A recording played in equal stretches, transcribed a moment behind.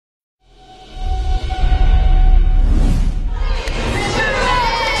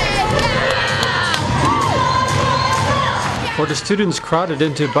the students crowded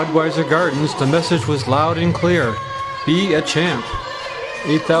into Budweiser Gardens, the message was loud and clear: be a champ.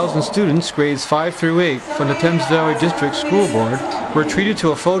 8,000 students, grades 5 through 8, from the Thames Valley District School Board were treated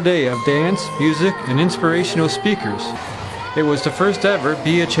to a full day of dance, music, and inspirational speakers. It was the first ever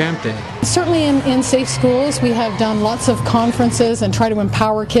Be a Champ Day. Certainly in Safe Schools we have done lots of conferences and try to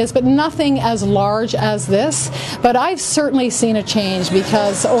empower kids, but nothing as large as this. But I've certainly seen a change,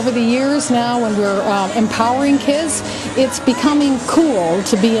 because over the years now, when we're empowering kids, it's becoming cool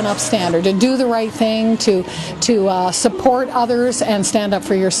to be an upstander, to do the right thing, to support others and stand up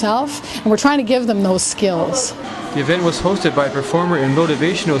for yourself. And we're trying to give them those skills. The event was hosted by performer and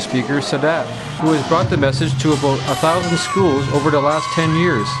motivational speaker Sadat, who has brought the message to about 1,000 schools over the last 10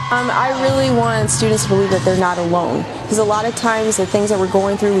 years. I really want students to believe that they're not alone, because a lot of times the things that we're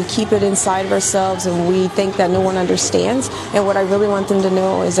going through, we keep it inside of ourselves and we think that no one understands. And what I really want them to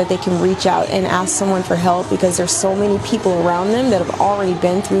know is that they can reach out and ask someone for help, because there's so many people around them that have already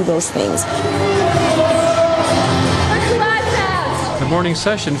been through those things. The morning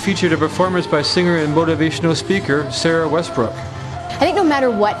session featured a performance by singer and motivational speaker Sarah Westbrook. I think no matter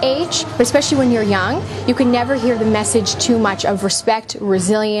what age, but especially when you're young, you can never hear the message too much of respect,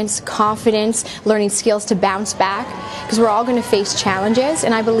 resilience, confidence, learning skills to bounce back, because we're all going to face challenges,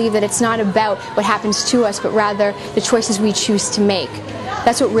 and I believe that it's not about what happens to us, but rather the choices we choose to make.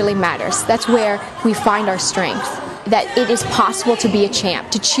 That's what really matters. That's where we find our strength. That it is possible to be a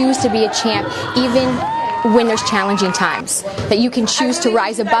champ, to choose to be a champ even when there's challenging times, that you can choose to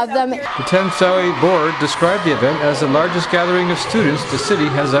rise above them. The Thames Valley Board described the event as the largest gathering of students the city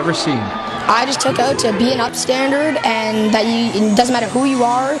has ever seen. I just took out to be an upstander, and that it doesn't matter who you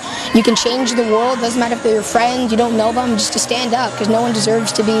are, you can change the world. Doesn't matter if they're your friends, you don't know them, just to stand up, because no one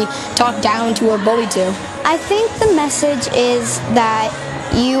deserves to be talked down to or bullied to. I think the message is that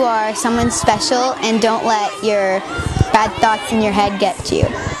you are someone special, and don't let your bad thoughts in your head get to you.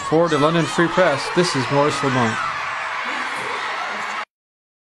 For the London Free Press, this is Morris Lamont.